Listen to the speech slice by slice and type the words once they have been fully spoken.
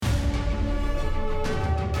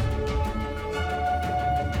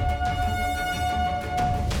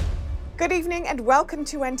Good evening and welcome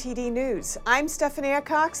to NTD News. I'm Stephanie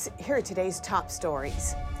Cox. Here are today's top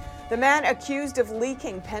stories. The man accused of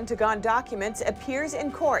leaking Pentagon documents appears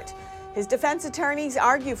in court. His defense attorneys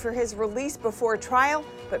argue for his release before trial,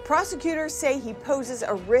 but prosecutors say he poses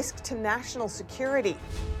a risk to national security.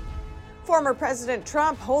 Former President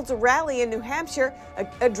Trump holds a rally in New Hampshire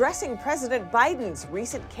addressing President Biden's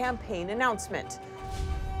recent campaign announcement.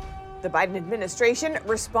 The Biden administration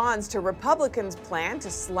responds to Republicans' plan to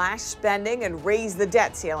slash spending and raise the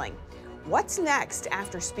debt ceiling. What's next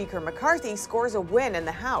after Speaker McCarthy scores a win in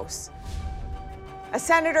the House? A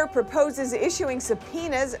senator proposes issuing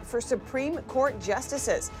subpoenas for Supreme Court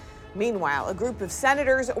justices. Meanwhile, a group of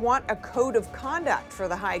senators want a code of conduct for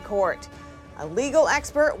the High Court. A legal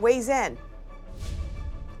expert weighs in.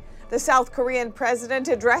 The South Korean president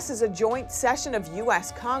addresses a joint session of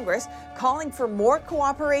U.S. Congress calling for more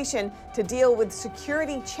cooperation to deal with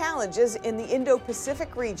security challenges in the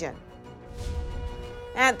Indo-Pacific region.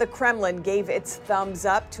 And the Kremlin gave its thumbs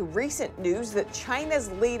up to recent news that China's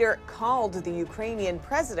leader called the Ukrainian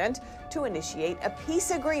president to initiate a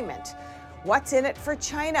peace agreement. What's in it for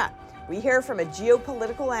China? We hear from a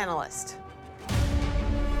geopolitical analyst.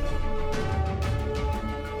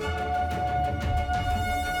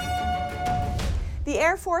 The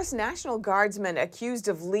Air Force National Guardsman accused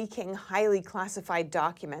of leaking highly classified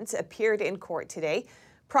documents appeared in court today.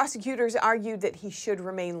 Prosecutors argued that he should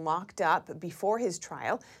remain locked up before his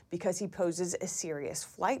trial because he poses a serious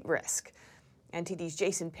flight risk. NTD's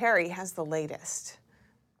Jason Perry has the latest.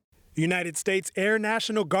 United States Air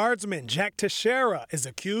National Guardsman Jack Teixeira is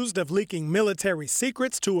accused of leaking military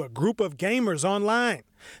secrets to a group of gamers online.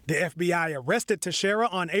 The FBI arrested Teixeira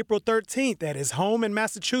on April 13th at his home in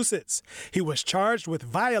Massachusetts. He was charged with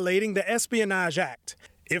violating the Espionage Act.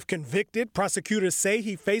 If convicted, prosecutors say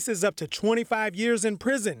he faces up to 25 years in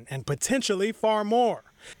prison and potentially far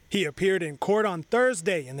more. He appeared in court on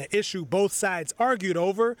Thursday, and the issue both sides argued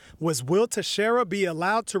over was, will Teixeira be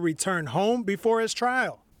allowed to return home before his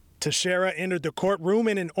trial? Teixeira entered the courtroom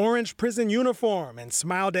in an orange prison uniform and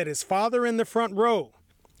smiled at his father in the front row,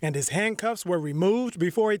 and his handcuffs were removed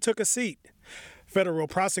before he took a seat. Federal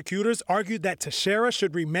prosecutors argued that Teixeira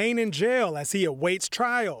should remain in jail as he awaits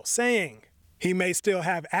trial, saying he may still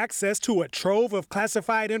have access to a trove of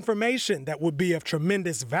classified information that would be of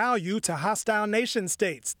tremendous value to hostile nation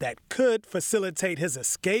states that could facilitate his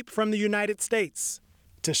escape from the United States.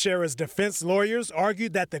 Teixeira's defense lawyers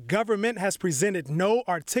argued that the government has presented no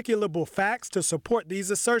articulable facts to support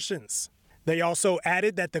these assertions. They also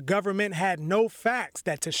added that the government had no facts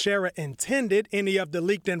that Teixeira intended any of the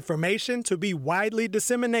leaked information to be widely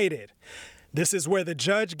disseminated. This is where the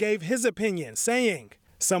judge gave his opinion, saying,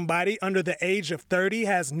 somebody under the age of 30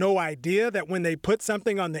 has no idea that when they put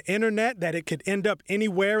something on the internet that it could end up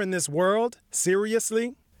anywhere in this world?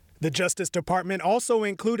 Seriously? The Justice Department also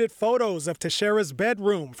included photos of Teixeira's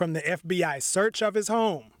bedroom from the FBI search of his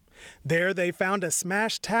home. There they found a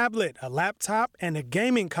smashed tablet, a laptop, and a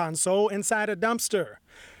gaming console inside a dumpster.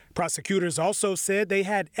 Prosecutors also said they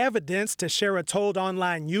had evidence Teixeira told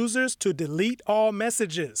online users to delete all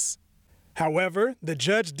messages. However, the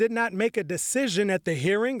judge did not make a decision at the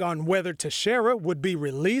hearing on whether Teixeira would be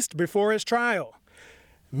released before his trial.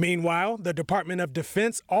 Meanwhile, the Department of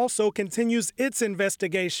Defense also continues its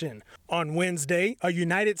investigation. On Wednesday, a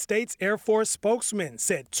United States Air Force spokesman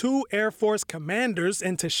said 2 Air Force commanders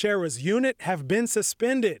in Teixeira's unit have been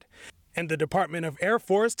suspended, and the Department of Air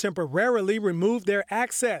Force temporarily removed their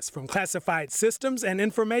access from classified systems and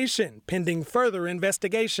information pending further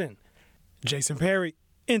investigation. Jason Perry,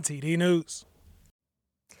 NTD News.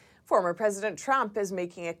 Former President Trump is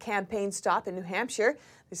making a campaign stop in New Hampshire.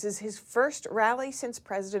 This is his first rally since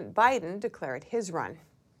President Biden declared his run.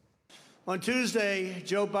 On Tuesday,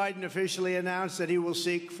 Joe Biden officially announced that he will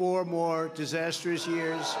seek 4 more disastrous years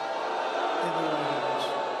in the White House.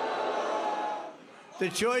 The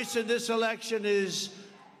choice in this election is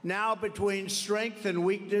now between strength and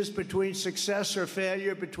weakness, between success or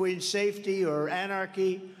failure, between safety or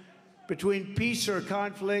anarchy, between peace or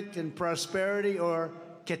conflict, and prosperity or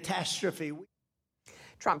catastrophe.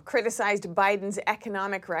 Trump criticized Biden's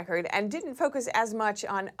economic record and didn't focus as much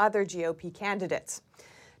on other GOP candidates.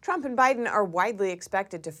 Trump and Biden are widely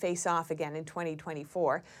expected to face off again in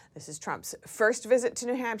 2024. This is Trump's first visit to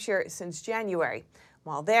New Hampshire since January.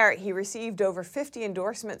 While there, he received over 50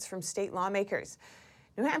 endorsements from state lawmakers.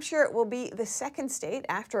 New Hampshire will be the second state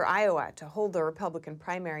after Iowa to hold the Republican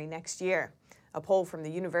primary next year. A poll from the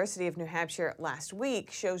University of New Hampshire last week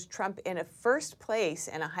shows Trump in a first place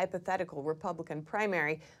in a hypothetical Republican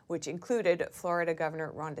primary, which included Florida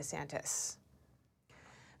Governor Ron DeSantis.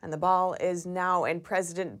 And the ball is now in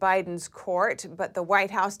President Biden's court, but the White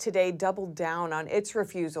House today doubled down on its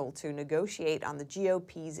refusal to negotiate on the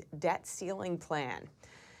GOP's debt ceiling plan.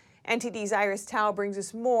 NTD's Iris Tao brings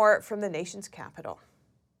us more from the nation's capital.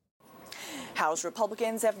 House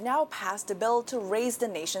Republicans have now passed a bill to raise the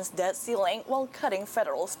nation's debt ceiling while cutting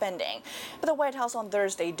federal spending. But the White House on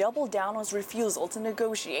Thursday doubled down on its refusal to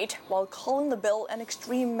negotiate while calling the bill an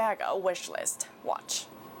extreme MAGA wish list. Watch.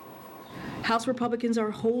 House Republicans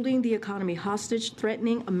are holding the economy hostage,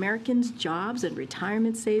 threatening Americans' jobs and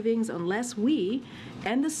retirement savings unless we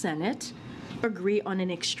and the Senate agree on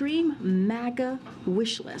an extreme MAGA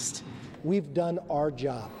wish list. We've done our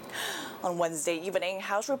job. On Wednesday evening,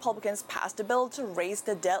 House Republicans passed a bill to raise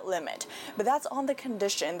the debt limit, but that's on the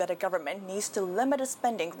condition that a government needs to limit its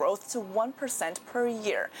spending growth to 1% per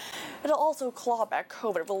year. It'll also claw back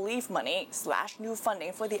COVID relief money, slash new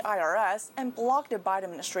funding for the IRS, and block the Biden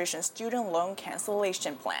administration's student loan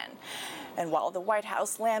cancellation plan. And while the White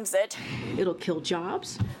House slams it, it'll kill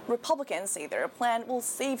jobs. Republicans say their plan will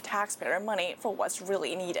save taxpayer money for what's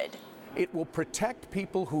really needed. It will protect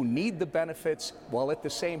people who need the benefits while at the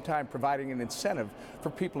same time providing an incentive for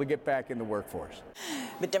people to get back in the workforce.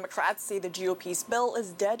 But Democrats say the GOP's bill is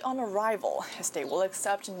dead on arrival, as they will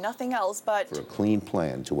accept nothing else but for a clean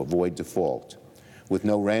plan to avoid default, with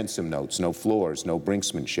no ransom notes, no floors, no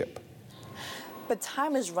brinksmanship. But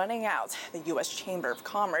time is running out. The U.S. Chamber of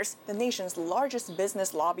Commerce, the nation's largest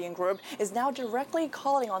business lobbying group, is now directly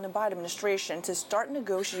calling on the Biden administration to start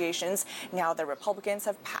negotiations now that Republicans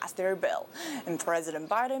have passed their bill. And President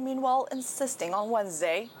Biden, meanwhile, insisting on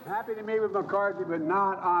Wednesday, happy to meet with McCarthy, but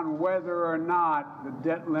not on whether or not the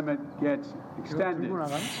debt limit gets extended.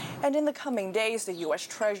 And in the coming days, the U.S.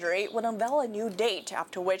 Treasury would unveil a new date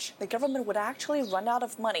after which the government would actually run out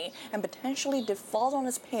of money and potentially default on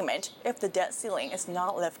its payment if the debt ceiling is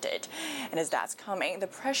not lifted. And as that's coming, the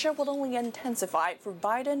pressure will only intensify for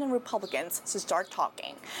Biden and Republicans to start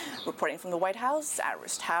talking. Reporting from the White House,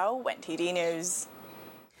 Iris Tao, NTD News.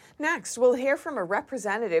 Next, we'll hear from a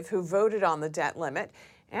representative who voted on the debt limit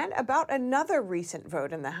and about another recent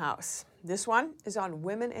vote in the House. This one is on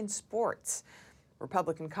women in sports.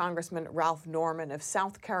 Republican Congressman Ralph Norman of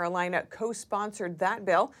South Carolina co-sponsored that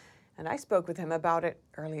bill, and I spoke with him about it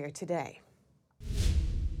earlier today.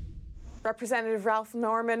 Representative Ralph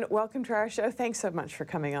Norman, welcome to our show. Thanks so much for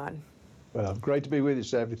coming on. Well, great to be with you,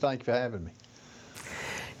 Stephanie. Thank you for having me.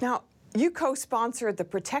 Now, you co-sponsored the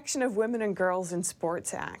Protection of Women and Girls in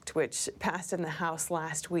Sports Act, which passed in the House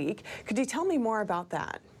last week. Could you tell me more about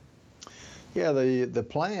that? Yeah, the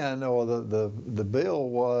plan or the bill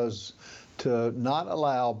was to not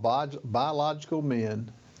allow biological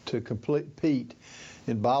men to compete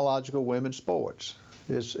in biological women's sports.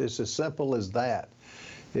 It's as simple as that.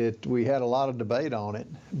 We had a lot of debate on it,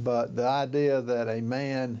 but the idea that a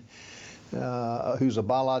man who's a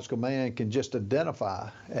biological man can just identify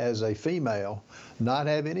as a female, not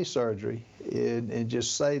have any surgery, and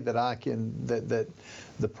just say that that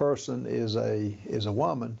the person is a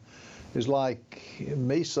woman, is like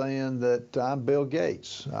me saying that I'm Bill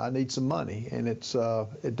Gates. I need some money, and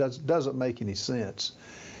it doesn't make any sense.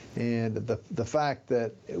 And the fact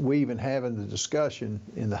that we even having the discussion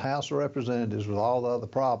in the House of Representatives with all the other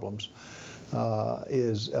problems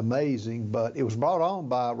is amazing. But it was brought on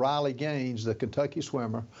by Riley Gaines, the Kentucky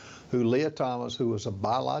swimmer, who Leah Thomas, who was a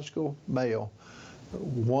biological male,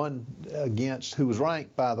 won against, who was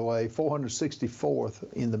ranked, by the way, 464th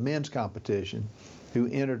in the men's competition, who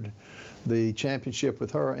entered the championship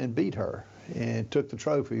with her and beat her and took the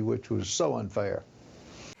trophy, which was so unfair.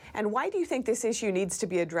 And why do you think this issue needs to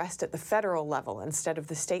be addressed at the federal level instead of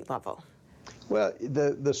the state level? Well,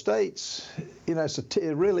 the states, you know,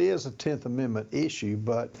 it really is a 10th Amendment issue,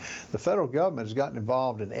 but the federal government has gotten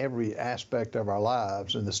involved in every aspect of our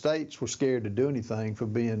lives, and the states were scared to do anything for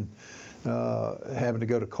having to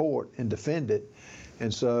go to court and defend it.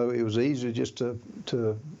 And so it was easier just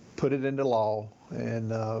to put it into law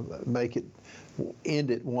and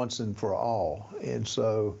end it once and for all. And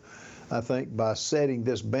so I think by setting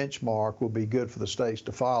this benchmark will be good for the states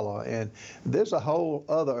to follow. And there's a whole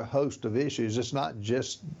other host of issues. It's not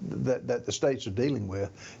just that the states are dealing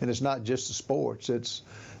with, and it's not just the sports.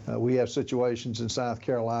 We have situations in South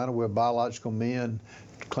Carolina where biological men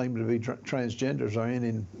claiming to be transgenders are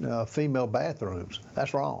in female bathrooms.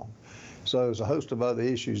 That's wrong. So there's a host of other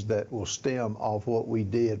issues that will stem off what we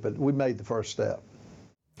did, but we made the first step.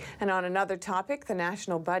 And on another topic, the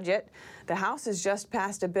national budget, the House has just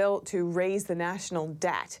passed a bill to raise the national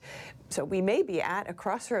debt. So we may be at a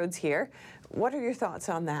crossroads here. What are your thoughts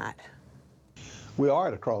on that? We are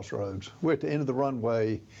at a crossroads. We're at the end of the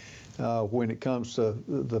runway when it comes to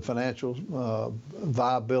the financial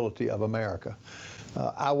viability of America.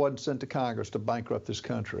 I wasn't sent to Congress to bankrupt this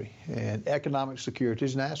country, and economic security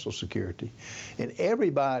is national security. And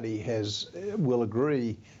everybody will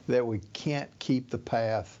agree that we can't keep the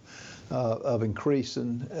path of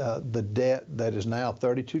increasing the debt that is now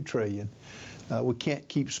 $32 trillion. We can't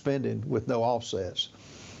keep spending with no offsets.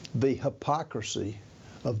 The hypocrisy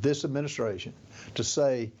of this administration to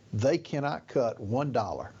say they cannot cut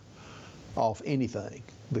 $1 off anything.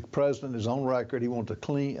 The president is on record. He wants a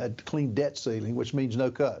clean debt ceiling, which means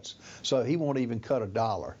no cuts. So he won't even cut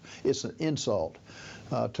 $1. It's an insult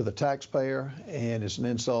to the taxpayer, and it's an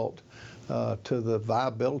insult to the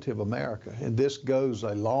viability of America. And this goes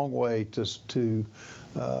a long way to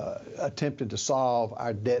attempting to solve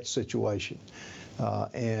our debt situation.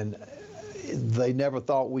 And they never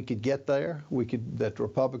thought we could get there. That the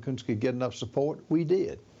Republicans could get enough support. We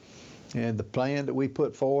did. And the plan that we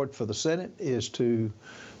put forward for the Senate is to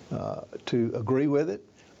agree with it,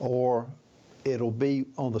 or it'll be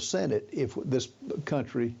on the Senate if this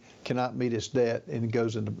country cannot meet its debt and it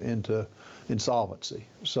goes into insolvency.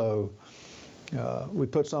 So we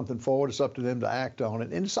put something forward. It's up to them to act on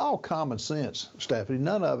it. And it's all common sense, Stephanie.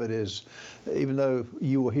 None of it is, even though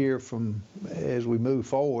you will hear from, as we move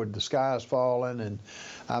forward, the sky's falling, and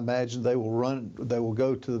I imagine they will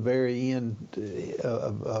go to the very end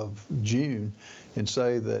of June and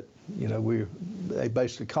say that, they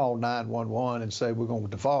basically call 911 and say we're going to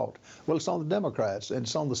default. Well, it's on the Democrats and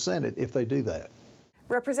it's on the Senate if they do that.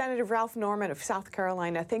 Representative Ralph Norman of South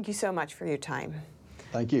Carolina, thank you so much for your time.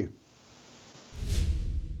 Thank you.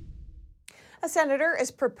 A senator is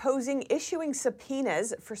proposing issuing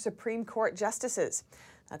subpoenas for Supreme Court justices.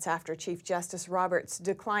 That's after Chief Justice Roberts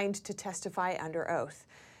declined to testify under oath.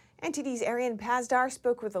 NTD's Arian Pazdar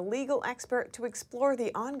spoke with a legal expert to explore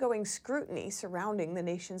the ongoing scrutiny surrounding the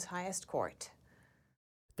nation's highest court.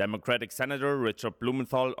 Democratic Senator Richard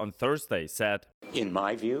Blumenthal on Thursday said, "In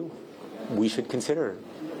my view, we should consider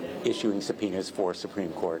issuing subpoenas for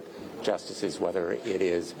Supreme Court justices, whether it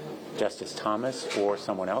is Justice Thomas or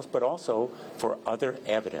someone else, but also for other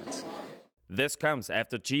evidence." This comes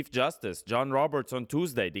after Chief Justice John Roberts on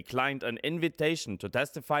Tuesday declined an invitation to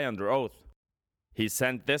testify under oath. He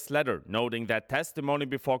sent this letter noting that testimony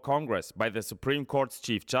before Congress by the Supreme Court's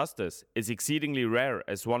Chief Justice is exceedingly rare,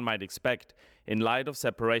 as one might expect, in light of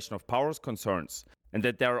separation of powers concerns, and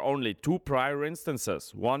that there are only two prior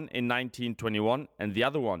instances, one in 1921 and the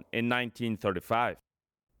other one in 1935.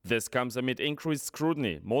 This comes amid increased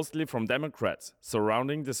scrutiny, mostly from Democrats,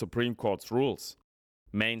 surrounding the Supreme Court's rules.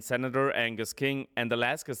 Maine Senator Angus King and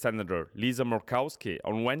Alaska Senator Lisa Murkowski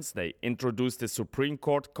on Wednesday introduced the Supreme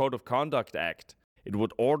Court Code of Conduct Act. It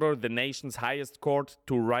would order the nation's highest court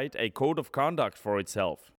to write a code of conduct for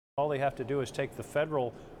itself. All they have to do is take the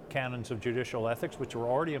federal canons of judicial ethics, which are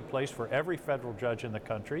already in place for every federal judge in the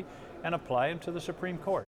country, and apply them to the Supreme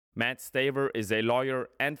Court. Matt Staver is a lawyer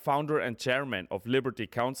and founder and chairman of Liberty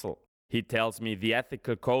Counsel. He tells me the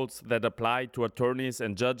ethical codes that apply to attorneys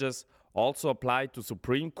and judges also apply to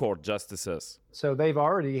Supreme Court justices. So they've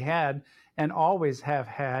already had and always have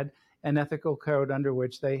had an ethical code under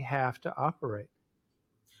which they have to operate.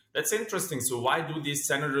 That's interesting. So why do these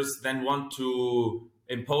senators then want to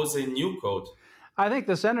impose a new code? I think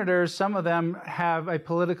the senators, some of them have a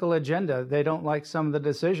political agenda. They don't like some of the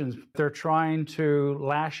decisions. They're trying to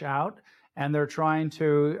lash out and they're trying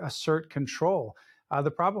to assert control.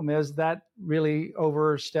 The problem is that really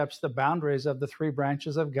oversteps the boundaries of the three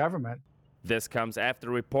branches of government. This comes after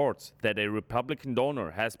reports that a Republican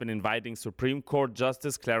donor has been inviting Supreme Court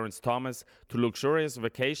Justice Clarence Thomas to luxurious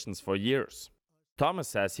vacations for years. Thomas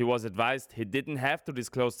says he was advised he didn't have to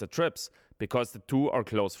disclose the trips because the two are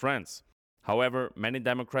close friends. However, many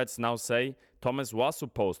Democrats now say Thomas was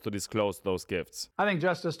supposed to disclose those gifts. I think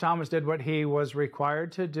Justice Thomas did what he was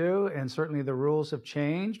required to do, and certainly the rules have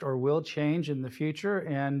changed or will change in the future,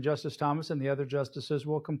 and Justice Thomas and the other justices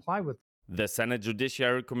will comply with them. The Senate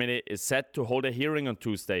Judiciary Committee is set to hold a hearing on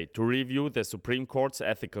Tuesday to review the Supreme Court's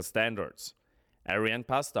ethical standards. Arian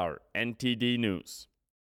Pazdar, NTD News.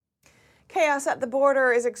 Chaos at the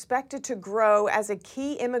border is expected to grow as a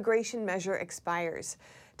key immigration measure expires.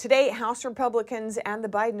 Today, House Republicans and the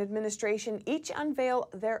Biden administration each unveil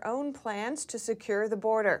their own plans to secure the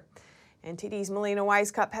border. NTD's Melina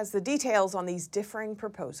Wisecup has the details on these differing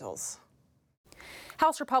proposals.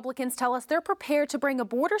 House Republicans tell us they're prepared to bring a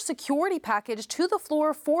border security package to the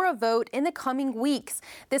floor for a vote in the coming weeks.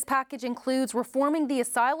 This package includes reforming the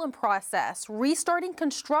asylum process, restarting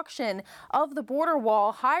construction of the border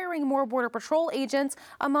wall, hiring more Border Patrol agents,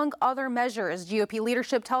 among other measures. GOP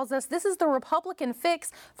leadership tells us this is the Republican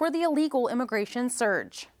fix for the illegal immigration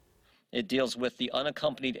surge. It deals with the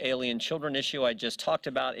unaccompanied alien children issue I just talked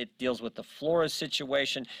about. It deals with the Flores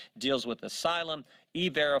situation, deals with asylum,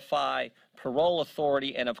 E-Verify, parole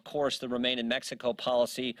authority, and of course the Remain in Mexico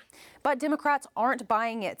policy. But Democrats aren't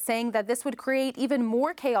buying it, saying that this would create even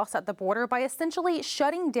more chaos at the border by essentially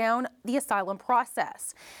shutting down the asylum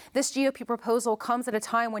process. This GOP proposal comes at a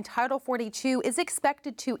time when Title 42 is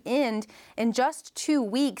expected to end in just 2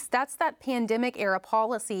 weeks. That's that pandemic-era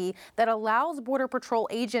policy that allows Border Patrol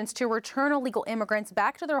agents to return illegal immigrants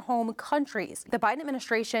back to their home countries. The Biden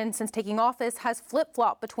administration, since taking office, has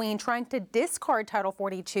flip-flopped between trying to discard Title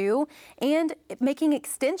 42 and making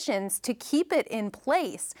extensions to keep it in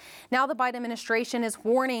place. Now the Biden administration is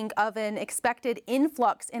warning of an expected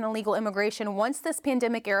influx in illegal immigration once this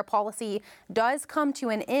pandemic-era policy does come to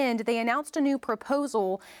an end. They announced a new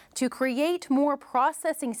proposal to create more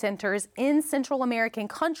processing centers in Central American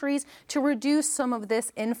countries to reduce some of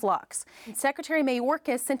this influx. Secretary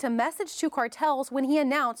Mayorkas sent a message to cartels when he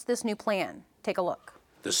announced this new plan. Take a look.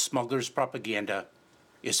 The smugglers' propaganda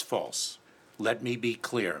is false. Let me be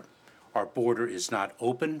clear. Our border is not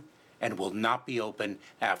open and will not be open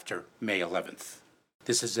after May 11th.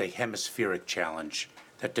 This is a hemispheric challenge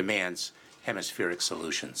that demands hemispheric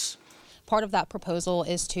solutions. Part of that proposal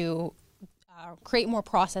is to create more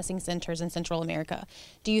processing centers in Central America.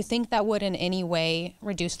 Do you think that would in any way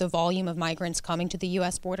reduce the volume of migrants coming to the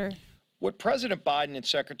U.S. border? What President Biden and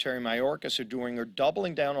Secretary Mayorkas are doing are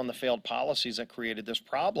doubling down on the failed policies that created this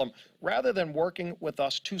problem rather than working with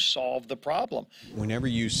us to solve the problem. Whenever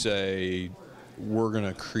you say we're going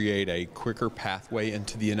to create a quicker pathway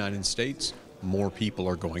into the United States, more people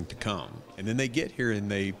are going to come. And then they get here and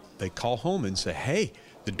they call home and say, hey,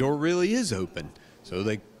 the door really is open. So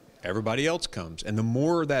everybody else comes. And the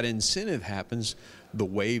more that incentive happens, the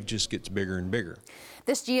wave just gets bigger and bigger.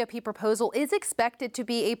 This GOP proposal is expected to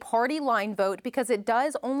be a party line vote because it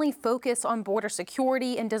does only focus on border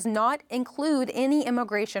security and does not include any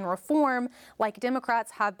immigration reform like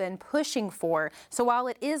Democrats have been pushing for. So while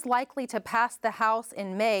it is likely to pass the House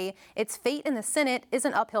in May, its fate in the Senate is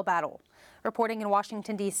an uphill battle. Reporting in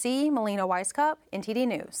Washington, D.C., Melina Weisskopf, NTD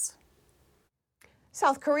News.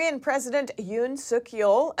 South Korean President Yoon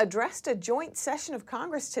Suk-yeol addressed a joint session of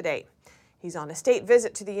Congress today. He's on a state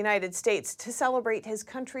visit to the United States to celebrate his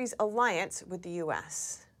country's alliance with the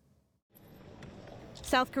U.S.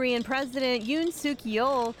 South Korean President Yoon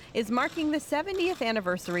Suk-yeol is marking the 70th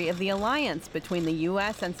anniversary of the alliance between the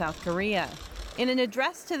U.S. and South Korea. In an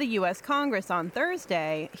address to the U.S. Congress on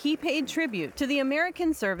Thursday, he paid tribute to the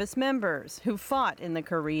American service members who fought in the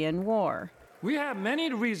Korean War. We have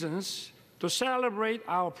many reasons to celebrate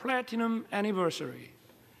our platinum anniversary.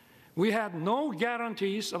 We had no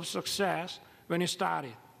guarantees of success when it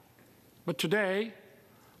started. But today,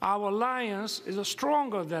 our alliance is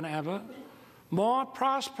stronger than ever, more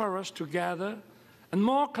prosperous together, and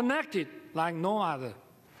more connected like no other.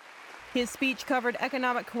 His speech covered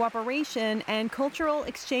economic cooperation and cultural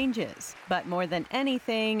exchanges. But more than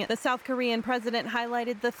anything, the South Korean president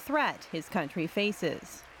highlighted the threat his country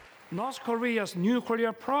faces. North Korea's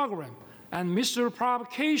nuclear program and missile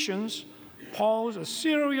provocations pose a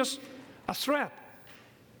serious threat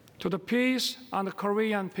to the peace on the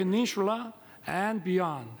Korean Peninsula and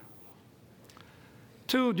beyond.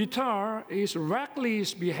 To deter its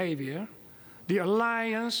reckless behavior, the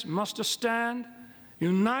alliance must stand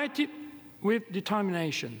united with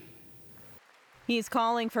determination. He's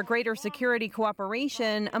calling for greater security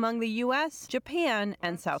cooperation among the U.S., Japan,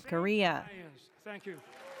 and South Korea. Thank you.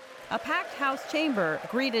 A packed House chamber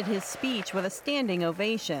greeted his speech with a standing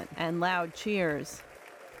ovation and loud cheers.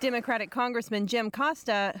 Democratic Congressman Jim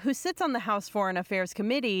Costa, who sits on the House Foreign Affairs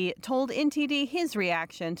Committee, told NTD his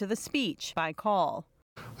reaction to the speech by call.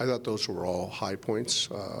 I thought those were all high points,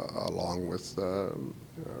 along with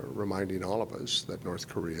reminding all of us that North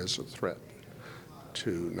Korea is a threat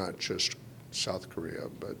to not just South Korea,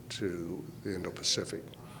 but to the Indo-Pacific,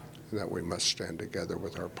 and that we must stand together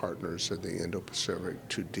with our partners in the Indo-Pacific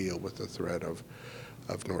to deal with the threat of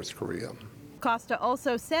North Korea. Costa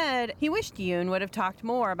also said he wished Yoon would have talked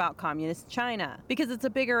more about communist China because it's a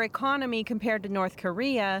bigger economy compared to North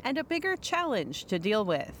Korea and a bigger challenge to deal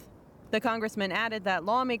with. The congressman added that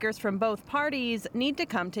lawmakers from both parties need to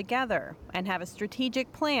come together and have a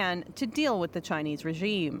strategic plan to deal with the Chinese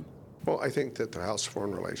regime. Well, I think that the House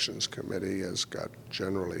Foreign Relations Committee has got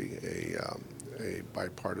generally a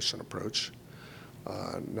bipartisan approach,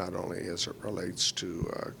 not only as it relates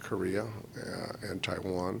to Korea and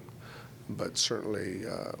Taiwan, but certainly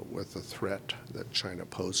with the threat that China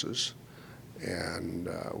poses. And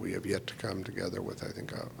we have yet to come together with, I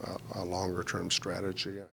think, a longer-term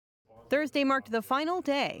strategy. Thursday marked the final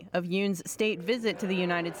day of Yoon's state visit to the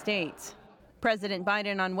United States. President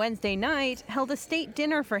Biden on Wednesday night held a state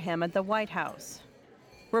dinner for him at the White House.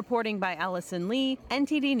 Reporting by Allison Lee,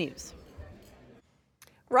 NTD News.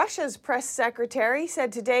 Russia's press secretary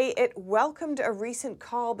said today it welcomed a recent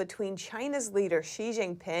call between China's leader Xi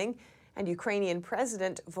Jinping and Ukrainian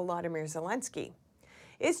President Volodymyr Zelensky.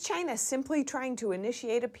 Is China simply trying to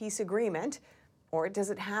initiate a peace agreement, or does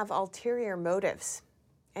it have ulterior motives?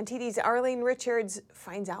 NTD's Arlene Richards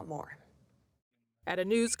finds out more. At a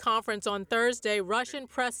news conference on Thursday, Russian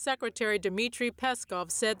Press Secretary Dmitry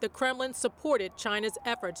Peskov said the Kremlin supported China's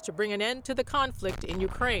efforts to bring an end to the conflict in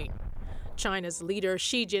Ukraine. China's leader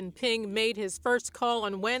Xi Jinping made his first call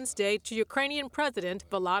on Wednesday to Ukrainian President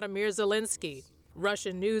Volodymyr Zelensky.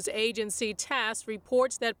 Russian news agency TASS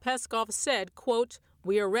reports that Peskov said, quote,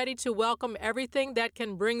 "We are ready to welcome everything that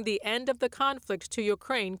can bring the end of the conflict to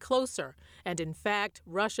Ukraine closer, and in fact,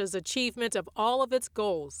 Russia's achievement of all of its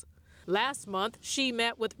goals." Last month, Xi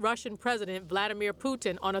met with Russian President Vladimir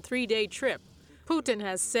Putin on a 3-day trip. Putin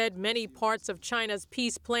has said many parts of China's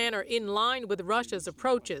peace plan are in line with Russia's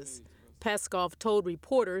approaches. Peskov told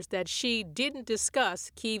reporters that Xi didn't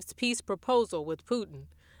discuss Kyiv's peace proposal with Putin,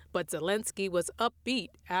 but Zelensky was upbeat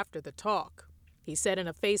after the talk. He said in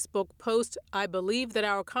a Facebook post, "I believe that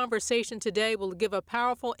our conversation today will give a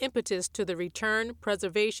powerful impetus to the return,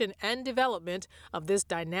 preservation, and development of this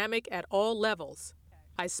dynamic at all levels."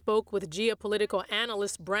 I spoke with geopolitical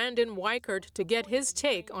analyst Brandon Weichert to get his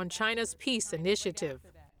take on China's peace initiative.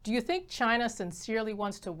 Do you think China sincerely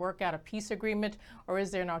wants to work out a peace agreement, or is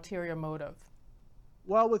there an ulterior motive?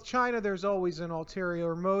 Well, with China, there's always an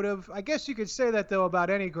ulterior motive. I guess you could say that, though, about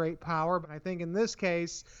any great power, but I think in this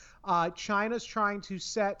case, China's trying to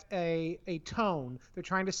set a tone. They're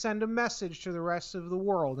trying to send a message to the rest of the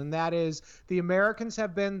world, and that is the Americans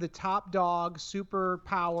have been the top dog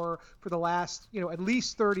superpower for the last, at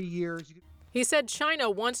least 30 years. He said China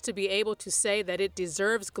wants to be able to say that it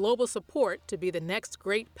deserves global support to be the next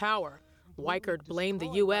great power. Weichert blamed the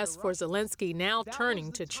U.S. for Zelensky now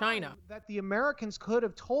turning to China. That the Americans could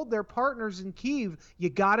have told their partners in Kyiv, you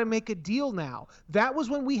got to make a deal now. That was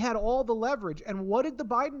when we had all the leverage. And what did the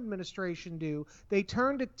Biden administration do? They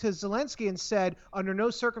turned to Zelensky and said, under no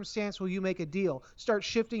circumstance will you make a deal. Start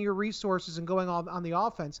shifting your resources and going on the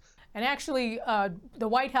offense. And actually, the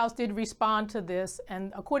White House did respond to this.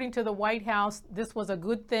 And according to the White House, this was a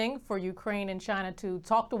good thing for Ukraine and China to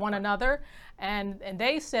talk to one another. And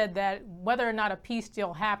they said that whether or not a peace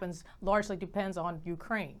deal happens largely depends on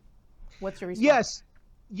Ukraine. What's your response?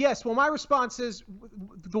 Yes. Well, my response is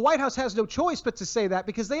the White House has no choice but to say that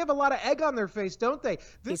because they have a lot of egg on their face, don't they?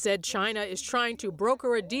 He said China is trying to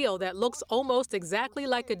broker a deal that looks almost exactly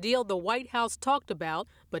like a deal the White House talked about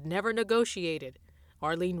but never negotiated.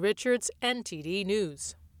 Arlene Richards, NTD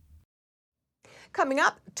News. Coming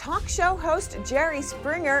up, talk show host Jerry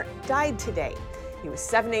Springer died today. He was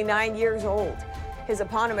 79 years old. His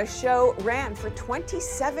eponymous show ran for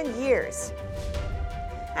 27 years.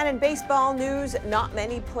 And in baseball news, not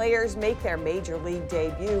many players make their major league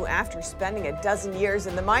debut after spending a dozen years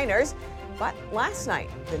in the minors. But last night,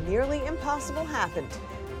 the nearly impossible happened.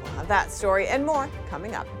 We'll have that story and more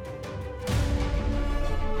coming up.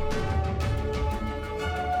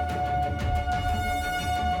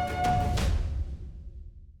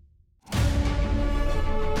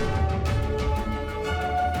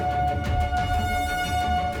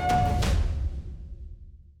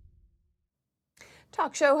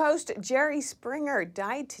 Talk show host Jerry Springer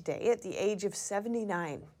died today at the age of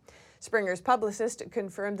 79. Springer's publicist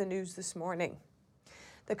confirmed the news this morning.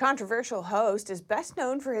 The controversial host is best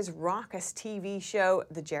known for his raucous TV show,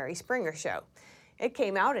 The Jerry Springer Show. It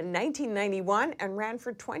came out in 1991 and ran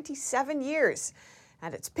for 27 years.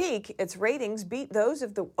 At its peak, its ratings beat those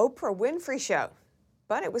of The Oprah Winfrey Show.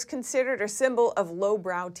 But it was considered a symbol of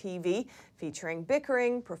lowbrow TV, featuring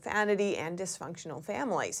bickering, profanity, and dysfunctional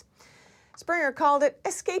families. Springer called it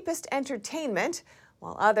escapist entertainment,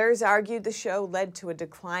 while others argued the show led to a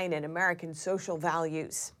decline in American social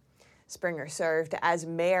values. Springer served as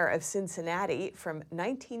mayor of Cincinnati from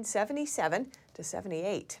 1977 to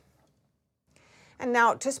 78. And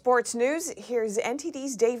now to sports news. Here's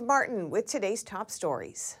NTD's Dave Martin with today's top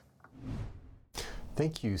stories.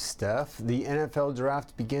 Thank you, Steph. The NFL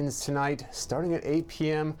draft begins tonight, starting at 8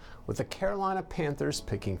 p.m. with the Carolina Panthers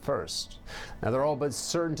picking first. Now, they're all but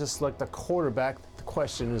certain to select a quarterback. The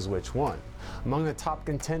question is which one. Among the top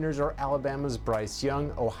contenders are Alabama's Bryce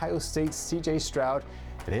Young, Ohio State's C.J. Stroud,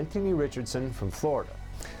 and Anthony Richardson from Florida.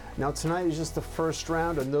 Now tonight is just the first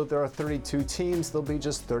round, and though there are 32 teams, there'll be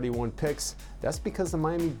just 31 picks. That's because the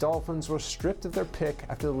Miami Dolphins were stripped of their pick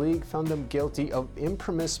after the league found them guilty of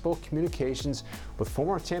impermissible communications with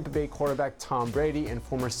former Tampa Bay quarterback Tom Brady and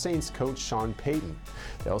former Saints coach Sean Payton.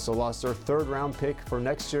 They also lost their third-round pick for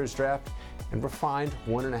next year's draft and were fined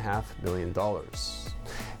 $1.5 million.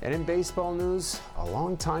 And in baseball news, a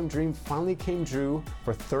long-time dream finally came true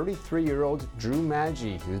for 33-year-old Drew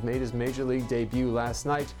Maggi, who made his major league debut last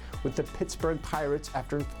night with the Pittsburgh Pirates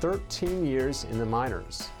after 13 years in the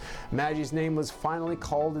minors. Maggi's name was finally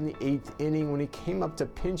called in the 8th inning when he came up to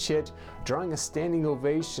pinch hit, drawing a standing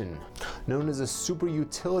ovation. Known as a super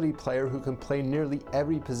utility player who can play nearly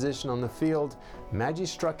every position on the field, Maggi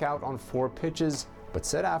struck out on 4 pitches, but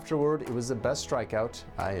said afterward it was the best strikeout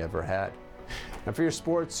I ever had. And for your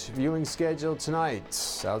sports viewing schedule tonight,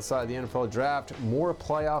 outside the NFL draft, more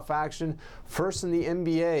playoff action. First in the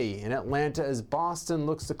NBA in Atlanta as Boston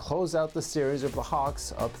looks to close out the series of the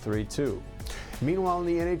Hawks up 3-2. Meanwhile in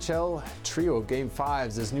the NHL, trio of Game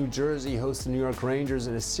 5s as New Jersey hosts the New York Rangers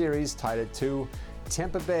in a series tied at 2.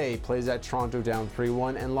 Tampa Bay plays at Toronto down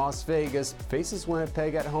 3-1, and Las Vegas faces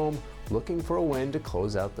Winnipeg at home looking for a win to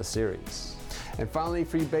close out the series. And finally,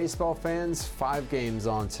 for you baseball fans, 5 games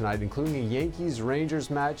on tonight, including a Yankees-Rangers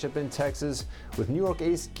matchup in Texas with New York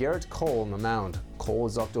ace Garrett Cole on the mound. Cole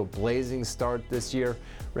is off to a blazing start this year,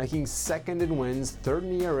 ranking 2nd in wins, 3rd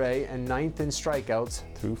in ERA, and 9th in strikeouts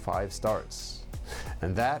through 5 starts.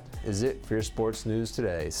 And that is it for your sports news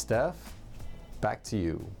today. Steph, back to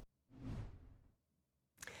you.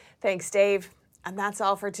 Thanks, Dave. And that's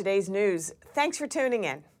all for today's news. Thanks for tuning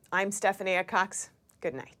in. I'm Stephanie Cox.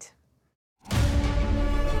 Good night.